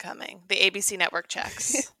on coming. The ABC Network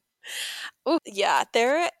checks. Ooh. Yeah,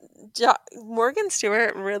 Morgan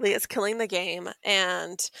Stewart really is killing the game,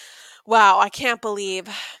 and wow, I can't believe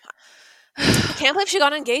she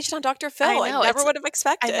got engaged on Dr. Phil. I never would have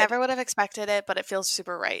expected. I never would have expected it, but it feels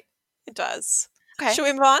super right. It does. Okay, should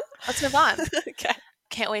we move on? Let's move on. Okay.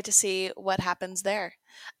 Can't wait to see what happens there.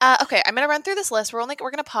 Okay, I'm going to run through this list. We're going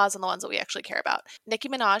to pause on the ones that we actually care about. Nicki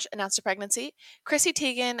Minaj announced a pregnancy. Chrissy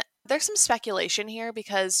Teigen, there's some speculation here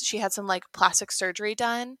because she had some like plastic surgery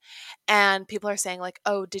done, and people are saying like,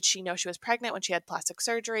 oh, did she know she was pregnant when she had plastic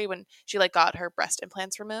surgery, when she like got her breast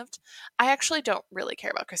implants removed? I actually don't really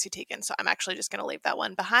care about Chrissy Teigen, so I'm actually just going to leave that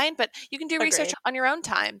one behind, but you can do research on your own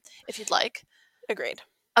time if you'd like. Agreed.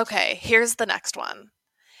 Okay, here's the next one.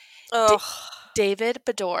 Oh. David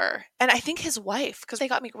Beador, and I think his wife, because they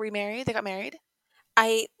got remarried. They got married.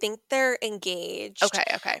 I think they're engaged.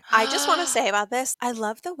 Okay. I just want to say about this, I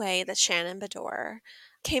love the way that Shannon Beador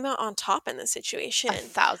came out on top in this situation.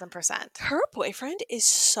 1,000%. Her boyfriend is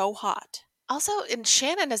so hot. Also, and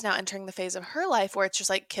Shannon is now entering the phase of her life where it's just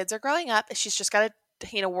like kids are growing up. She's just got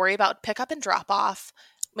to, worry about pick up and drop off.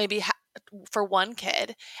 Maybe for one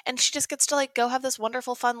kid, and she just gets to like go have this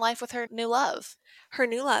wonderful fun life with her new love. Her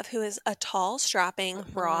new love, who is a tall, strapping,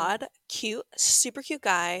 broad, cute, super cute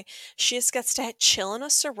guy. She just gets to chill in a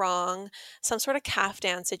sarong, some sort of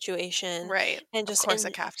caftan situation. Right. And just of course,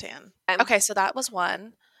 a caftan. Okay, so that was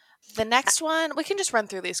one. The next one, we can just run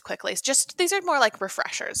through these quickly. Just these are more like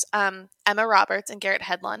refreshers. Emma Roberts and Garrett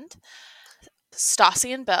Hedlund,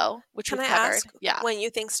 Stassi and Beau, which Can we've I covered. ask Yeah, when you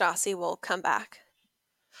think Stassi will come back?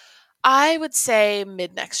 I would say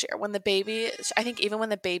mid next year when the baby. I think even when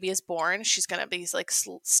the baby is born, she's gonna be like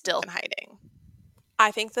still in hiding.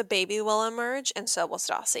 I think the baby will emerge, and so will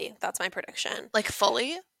Stassi. That's my prediction. Like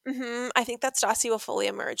fully. I think that Stassi will fully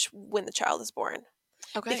emerge when the child is born.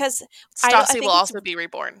 Okay. Because Stassi will also be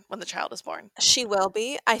reborn when the child is born. She will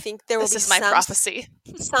be. I think there will be This is my prophecy.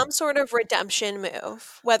 Some sort of redemption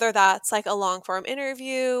move, whether that's like a long form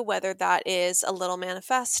interview, whether that is a little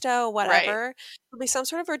manifesto, whatever. Right. There'll be some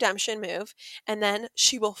sort of redemption move, and then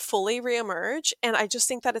she will fully reemerge. And I just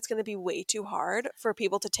think that it's going to be way too hard for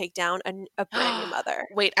people to take down a brand new mother.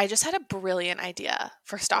 Wait, I just had a brilliant idea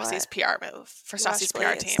for Stassi's PR move, for Stassi's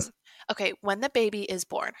PR team. Okay, when the baby is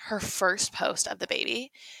born, her first post of the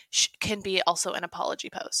baby can be also an apology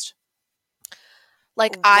post.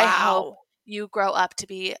 Like, wow. I hope you grow up to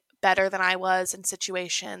be better than I was in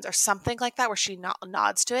situations or something like that, where she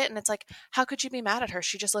nods to it. And it's like, how could you be mad at her?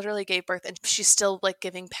 She just literally gave birth and she's still like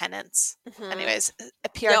giving penance. Anyways, a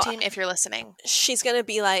PR team, if you're listening. She's going to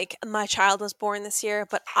be like, my child was born this year,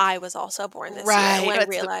 but I was also born this year when I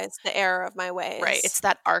realized the error of my ways. Right. It's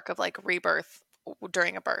that arc of like rebirth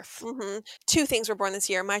during a birth. Two things were born this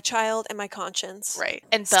year: my child and my conscience. Right.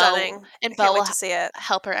 And Stunning. Beau will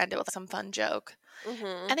help her end it with some fun joke.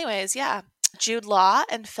 Anyways, yeah. Jude Law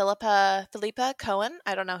and Philippa Cohen.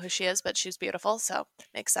 I don't know who she is, but she's beautiful, so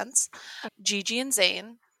makes sense. Gigi and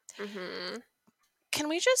Zayn. Can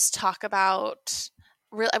we just talk about?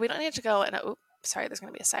 We don't need to go. Sorry, there's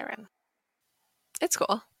going to be a siren. It's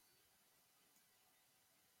cool.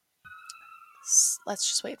 Let's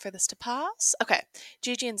just wait for this to pause. Okay,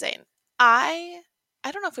 Gigi and Zayn. I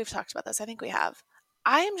don't know if we've talked about this. I think we have.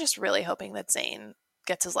 I am just really hoping that Zayn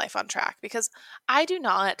gets his life on track, because I do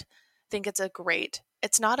not think it's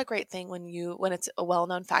not a great thing when it's a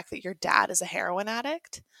well-known fact that your dad is a heroin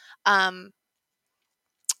addict.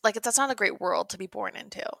 Like that's not a great world to be born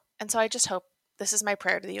into. And so I just hope, this is my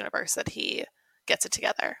prayer to the universe, that he gets it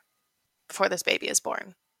together before this baby is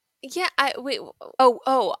born. Yeah, I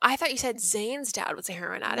thought you said Zayn's dad was a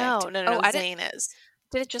heroin addict. No, Zayn is.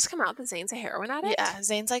 Did it just come out that Zayn's a heroin addict? Yeah,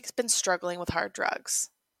 Zayn's like been struggling with hard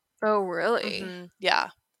drugs. Oh, really? Yeah.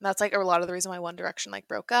 That's like a lot of the reason why One Direction like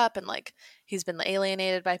broke up, and like he's been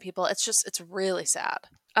alienated by people. It's really sad.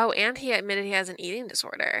 Oh, and he admitted he has an eating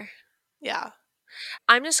disorder. Yeah.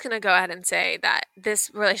 I'm just going to go ahead and say that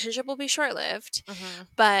this relationship will be short-lived,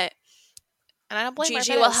 but and I don't blame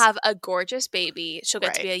Gigi will have a gorgeous baby. She'll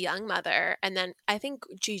get to be a young mother, and then I think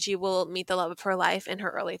Gigi will meet the love of her life in her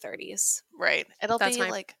early 30s. Right.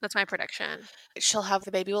 That's my prediction. The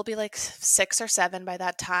baby will be like 6 or 7 by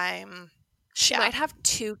that time. She might have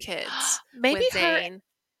 2 kids maybe with Zayn,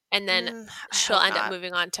 and then she'll end up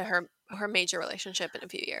moving on to her major relationship in a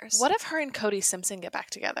few years. What if her and Cody Simpson get back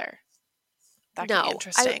together? That could be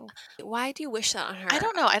interesting. Why do you wish that on her? I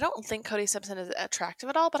don't know. I don't think Cody Simpson is attractive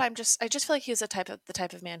at all, but I just feel like he's the type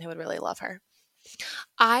of man who would really love her.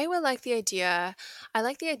 I like the idea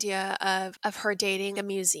of her dating a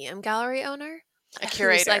museum gallery owner. A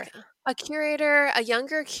curator. Like a curator, a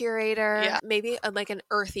younger curator, maybe like an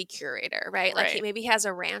earthy curator, right? Like maybe he has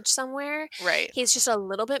a ranch somewhere. Right. He's just a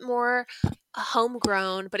little bit more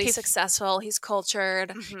homegrown, but he's successful. He's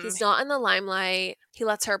cultured. He's not in the limelight. He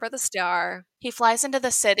lets her be the star. He flies into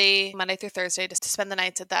the city Monday through Thursday just to spend the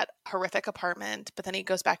nights at that horrific apartment, but then he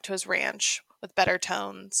goes back to his ranch with better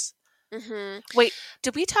tones. Wait,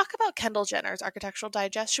 did we talk about Kendall Jenner's Architectural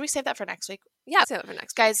Digest? Should we save that for next week? Yeah, save it for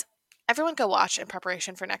next week. Guys, everyone go watch in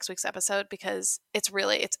preparation for next week's episode, because it's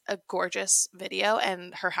a gorgeous video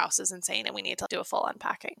and her house is insane and we need to do a full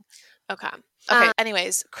unpacking. Okay.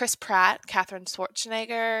 Anyways, Chris Pratt, Catherine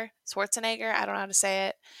Schwarzenegger, I don't know how to say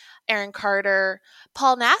it, Aaron Carter,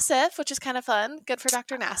 Paul Nassif, which is kind of fun. Good for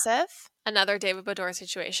Dr. Nassif. Another David Bador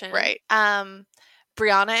situation. Right. Brianna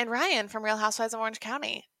and Ryan from Real Housewives of Orange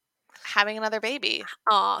County having another baby.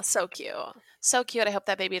 Oh, so cute. So cute. I hope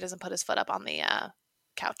that baby doesn't put his foot up on the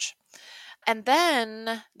couch. And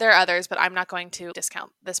then there are others, but I'm not going to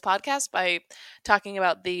discount this podcast by talking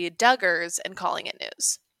about the Duggars and calling it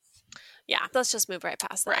news. Yeah, let's just move right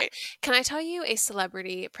past that. Right. Can I tell you a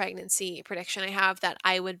celebrity pregnancy prediction I have that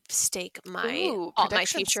I would stake my Ooh, all my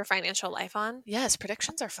predictions. future financial life on? Yes,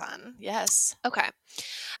 predictions are fun. Yes. Okay.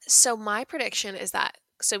 So my prediction is that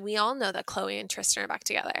we all know that Chloe and Tristan are back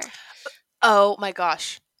together. Oh my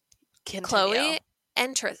gosh. Continue.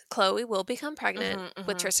 Chloe will become pregnant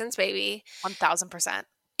with Tristan's baby. 1000%.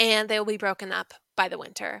 And they will be broken up by the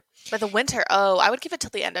winter. By the winter, I would give it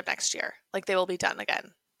till the end of next year. Like they will be done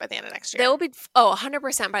again by the end of next year. They will be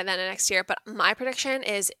 100% by the end of next year. But my prediction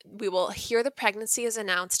is we will hear the pregnancy is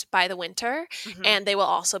announced by the winter, and they will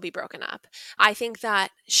also be broken up. I think that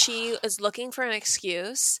she is looking for an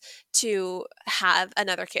excuse to have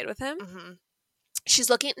another kid with him.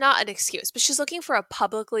 She's looking, not an excuse, but she's looking for a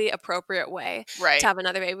publicly appropriate way to have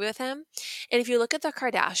another baby with him. And if you look at the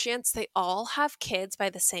Kardashians, they all have kids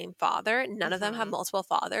by the same father. None of them have multiple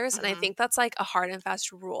fathers. And I think that's like a hard and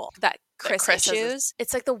fast rule that Kris issues.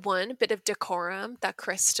 It's like the one bit of decorum that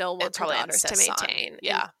Kris still wants her daughters to maintain.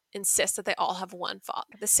 Yeah. Insist that they all have one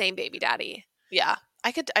father, the same baby daddy. Yeah.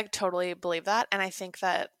 I totally believe that. And I think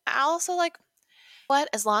that I also like,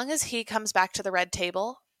 as long as he comes back to the red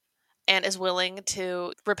table and is willing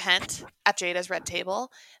to repent at Jada's red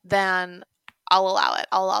table, then I'll allow it.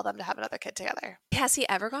 I'll allow them to have another kid together. Has he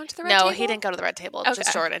ever gone to the red table? No, he didn't go to the red table. Okay.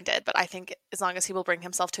 Just Jordan did. But I think as long as he will bring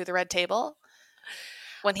himself to the red table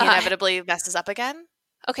when he inevitably messes up again.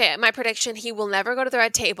 Okay, my prediction, he will never go to the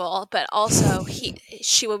red table, but also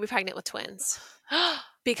she will be pregnant with twins.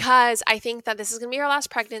 Because I think that this is going to be her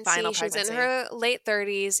last pregnancy. She's in her late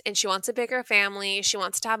 30s and she wants a bigger family. She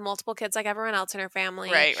wants to have multiple kids like everyone else in her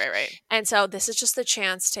family. Right. And so this is just the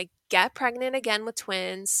chance to get pregnant again with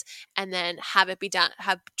twins and then have it be done.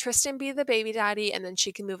 Have Tristan be the baby daddy and then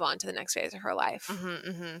she can move on to the next phase of her life.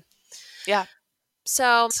 Yeah.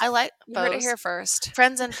 So I like you heard it here first.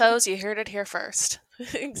 Friends and foes, you heard it here first.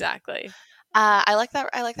 Exactly. I like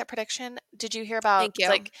that prediction. Did you hear about Thank you.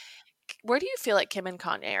 Like, where do you feel like Kim and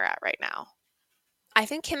Kanye are at right now? I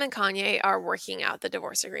think Kim and Kanye are working out the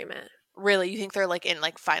divorce agreement. Really? You think they're like in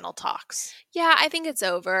like final talks? Yeah, I think it's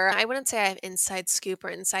over. I wouldn't say I have inside scoop or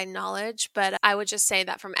inside knowledge, but I would just say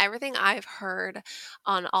that from everything I've heard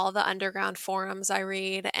on all the underground forums I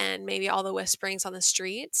read and maybe all the whisperings on the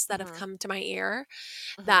streets that have come to my ear,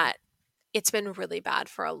 that it's been really bad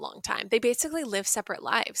for a long time. They basically live separate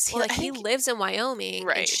lives. He lives in Wyoming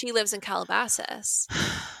and she lives in Calabasas.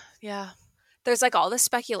 Yeah. There's like all this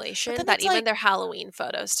speculation that even their Halloween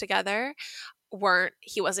photos together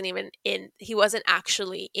he wasn't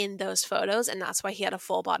actually in those photos, and that's why he had a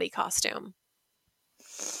full body costume.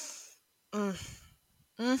 Oh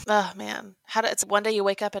man. It's one day you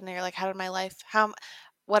wake up and you're like, how did my life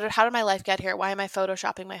get here? Why am I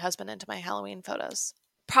photoshopping my husband into my Halloween photos?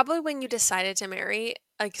 Probably when you decided to marry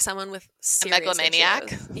like someone with serious megalomaniac.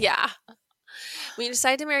 Issues. Yeah. When you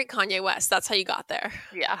decided to marry Kanye West, that's how you got there.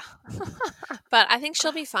 Yeah. But I think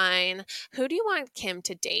she'll be fine. Who do you want Kim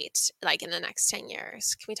to date, like, in the next 10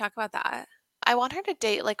 years? Can we talk about that? I want her to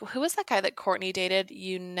date, like, who was that guy that Courtney dated?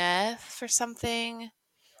 Eunice or something?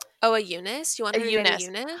 Oh, a Eunice? You want her to date a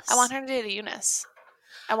Eunice? I want her to date a Eunice.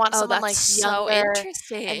 I want someone, like, so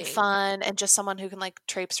interesting and fun and just someone who can, like,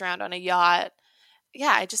 traipse around on a yacht.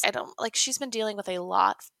 Yeah, I don't, like, she's been dealing with a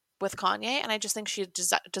lot with Kanye, and I just think she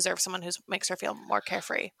deserves someone who makes her feel more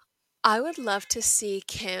carefree. I would love to see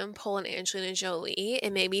Kim pull an Angelina Jolie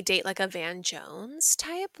and maybe date like a Van Jones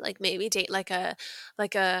type, like maybe date like a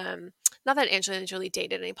not that Angelina Jolie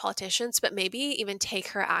dated any politicians, but maybe even take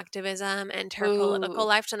her activism and her political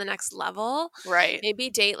life to the next level. Right. Maybe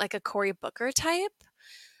date like a Cory Booker type.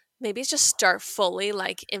 Maybe just start fully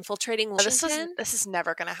like infiltrating Washington. This is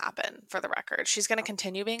never going to happen, for the record. She's going to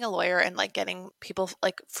continue being a lawyer and like getting people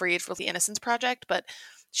like freed with the Innocence Project, but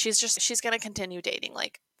she's going to continue dating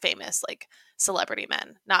like famous like celebrity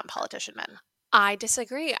men, not politician men. I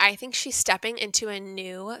disagree. I think she's stepping into a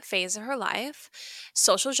new phase of her life.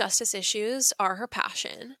 Social justice issues are her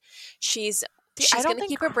passion. She's going to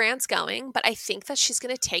keep her brands going, but I think that she's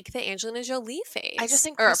going to take the Angelina Jolie phase. I just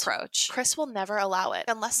think approach. Kris will never allow it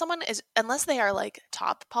unless they are like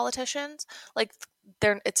top politicians. Like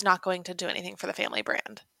it's not going to do anything for the family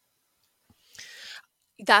brand.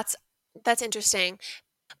 That's interesting,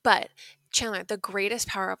 but Chandler, the greatest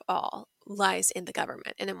power of all lies in the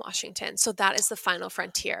government and in Washington. So that is the final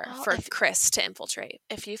frontier for Kris to infiltrate.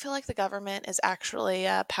 If you feel like the government is actually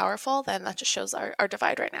powerful, then that just shows our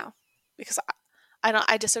divide right now. Because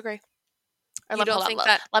I disagree. You don't think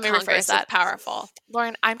that Congress is powerful?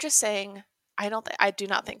 Lauren, I'm just saying I do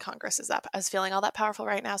not think Congress is feeling all that powerful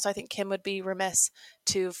right now. So I think Kim would be remiss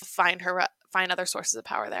to find other sources of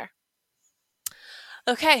power there.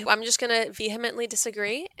 Okay, I'm just going to vehemently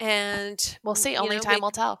disagree, and We'll see. Only time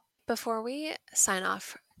will tell. Before we sign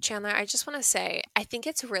off, Chandler, I just want to say, I think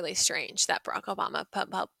it's really strange that Barack Obama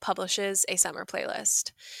publishes a summer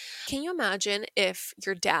playlist. Can you imagine if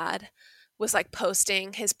your dad was like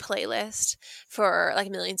posting his playlist for like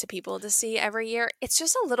millions of people to see every year? It's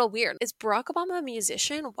just a little weird. Is Barack Obama a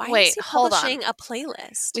musician? Why is he publishing a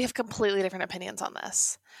playlist? We have completely different opinions on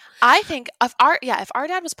this. I think if our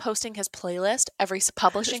dad was posting his playlist,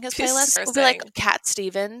 publishing his playlist, it would be like Cat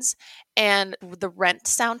Stevens and the Rent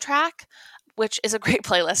soundtrack, which is a great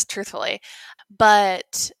playlist, truthfully.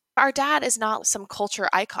 But our dad is not some culture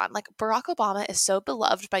icon. Like, Barack Obama is so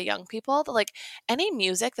beloved by young people that like any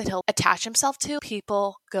music that he'll attach himself to,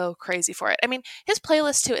 people go crazy for it. I mean, his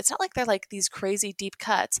playlist too, it's not like they're like these crazy deep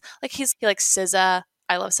cuts. Like he likes SZA.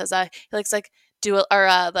 I love SZA. He likes like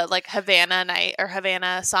the like Havana Night or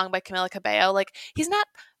Havana song by Camila Cabello. Like, he's not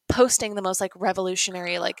posting the most like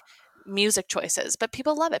revolutionary like music choices, but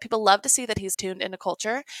people love it. People love to see that he's tuned into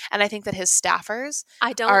culture, and I think that his staffers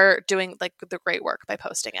are doing like the great work by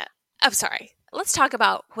posting it. I'm sorry. Let's talk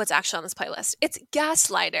about what's actually on this playlist. It's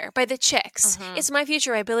Gaslighter by The Chicks. Mm-hmm. It's My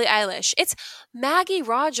Future by Billie Eilish. It's Maggie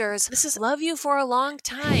Rogers. This is Love You for a Long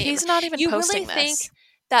Time. He's not even posting this. You really think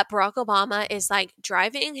that Barack Obama is like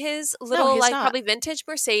driving his little probably vintage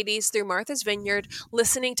Mercedes through Martha's Vineyard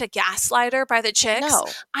listening to Gaslighter by The Chicks? No.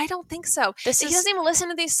 I don't think so. He doesn't even listen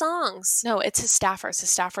to these songs. No, it's his staffers. His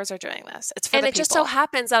staffers are doing this. It's for and the it just so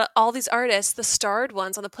happens that all these artists, the starred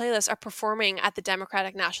ones on the playlist, are performing at the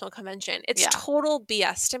Democratic National Convention. It's total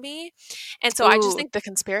BS to me. And so I just think the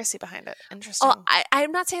conspiracy behind it. Interesting. Oh,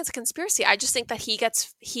 I'm not saying it's a conspiracy. I just think that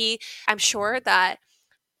I'm sure that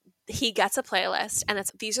he gets a playlist, and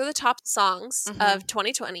these are the top songs of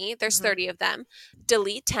 2020. There's 30 of them.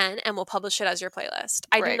 Delete 10 and we'll publish it as your playlist.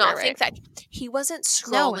 I do not think that he wasn't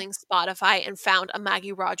scrolling Spotify and found a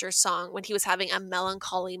Maggie Rogers song when he was having a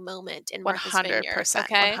melancholy moment in Martha's Vineyard. 100%.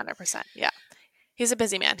 Okay? 100%. Yeah. He's a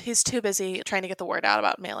busy man. He's too busy trying to get the word out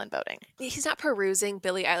about mail-in voting. He's not perusing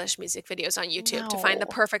Billie Eilish music videos on YouTube to find the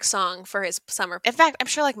perfect song for his summer. In fact, I'm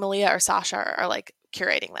sure like Malia or Sasha are like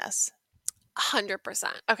curating this. 100%.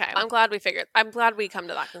 Okay. I'm glad we come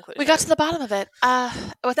to that conclusion. We got to the bottom of it.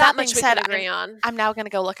 With that being said, agree on. I'm now going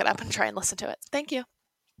to go look it up and try and listen to it. Thank you.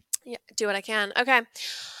 Yeah, do what I can. Okay.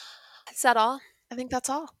 Is that all? I think that's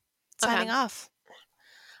all. Signing off.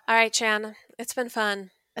 All right, Chan. It's been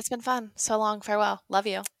fun. It's been fun. So long. Farewell. Love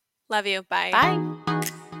you. Love you. Bye. Bye.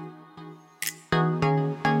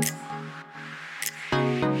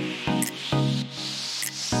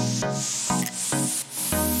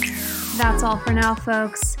 That's all for now,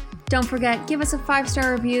 folks. Don't forget, give us a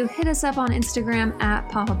 5-star review, hit us up on Instagram at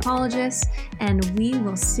Popapologists, and we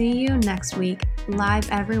will see you next week, live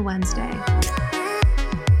every Wednesday.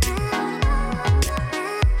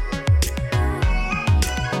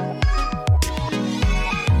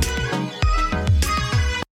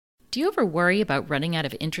 Do you ever worry about running out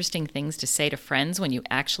of interesting things to say to friends when you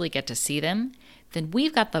actually get to see them? Then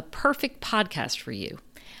we've got the perfect podcast for you.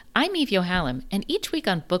 I'm Eve Yohalem, and each week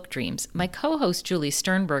on Book Dreams, my co-host Julie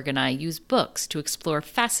Sternberg and I use books to explore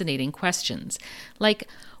fascinating questions, like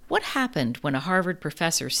what happened when a Harvard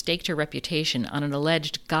professor staked her reputation on an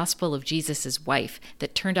alleged Gospel of Jesus' wife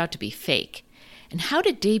that turned out to be fake? And how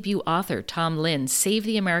did debut author Tom Lynn save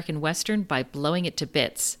the American Western by blowing it to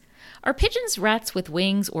bits? Are pigeons rats with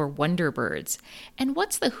wings or wonder birds? And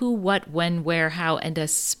what's the who, what, when, where, how, and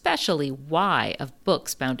especially why of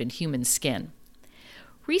books bound in human skin?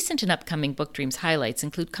 Recent and upcoming Book Dreams highlights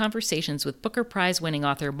include conversations with Booker Prize-winning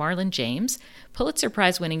author Marlon James, Pulitzer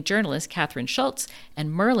Prize-winning journalist Kathryn Schultz,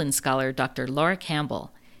 and Merlin scholar Dr. Laura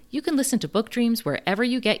Campbell. You can listen to Book Dreams wherever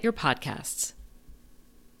you get your podcasts.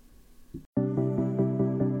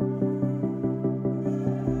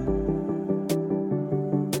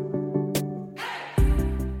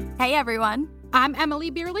 Hey everyone, I'm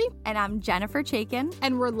Emily Beerley. And I'm Jennifer Chaikin.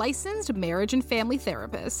 And we're licensed marriage and family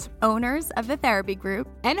therapists, owners of the Therapy Group,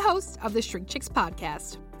 and hosts of the Shrink Chicks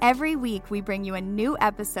podcast. Every week we bring you a new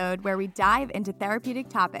episode where we dive into therapeutic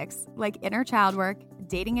topics like inner child work,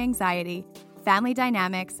 dating anxiety, family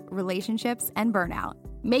dynamics, relationships, and burnout.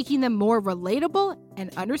 Making them more relatable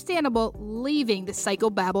and understandable, leaving the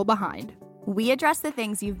psychobabble behind. We address the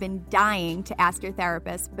things you've been dying to ask your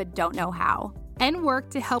therapist but don't know how. And work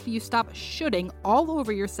to help you stop shooting all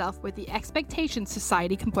over yourself with the expectations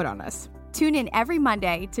society can put on us. Tune in every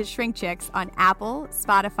Monday to Shrink Chicks on Apple,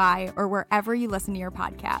 Spotify, or wherever you listen to your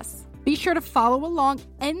podcasts. Be sure to follow along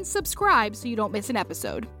and subscribe so you don't miss an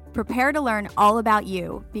episode. Prepare to learn all about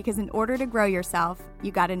you, because in order to grow yourself,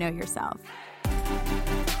 you got to know yourself.